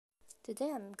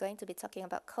Today I'm going to be talking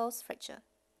about Colle's fracture.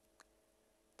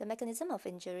 The mechanism of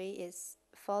injury is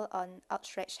fall on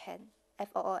outstretched hand,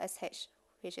 FOOSH,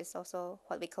 which is also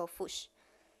what we call FOOSH,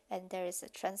 and there is a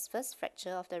transverse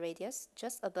fracture of the radius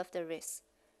just above the wrist,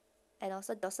 and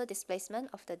also dorsal displacement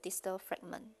of the distal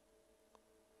fragment.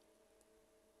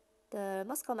 The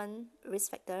most common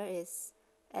risk factor is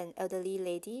an elderly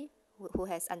lady who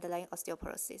has underlying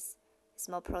osteoporosis. Is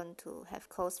more prone to have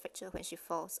Colle's fracture when she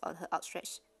falls on her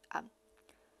outstretched arm.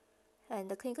 And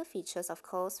the clinical features of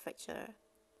Colle's fracture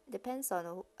depends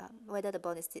on whether the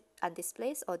bone is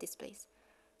undisplaced or displaced.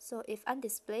 So if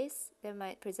undisplaced, they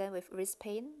might present with wrist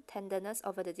pain, tenderness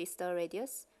over the distal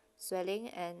radius, swelling,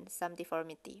 and some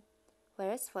deformity.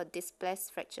 Whereas for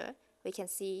displaced fracture, we can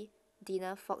see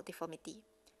Diener fork deformity,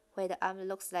 where the arm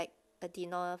looks like a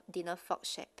Diener fork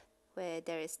shape, where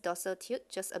there is dorsal tilt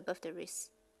just above the wrist.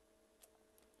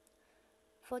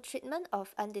 For treatment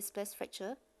of undisplaced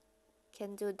fracture,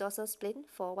 can do dorsal splint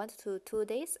for 1 to 2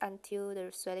 days until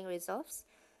the swelling resolves,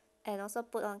 and also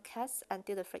put on cast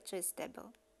until the fracture is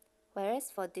stable. Whereas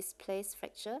for displaced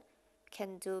fracture,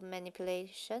 can do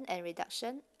manipulation and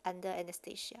reduction under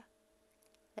anesthesia.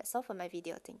 That's all for my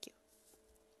video. Thank you.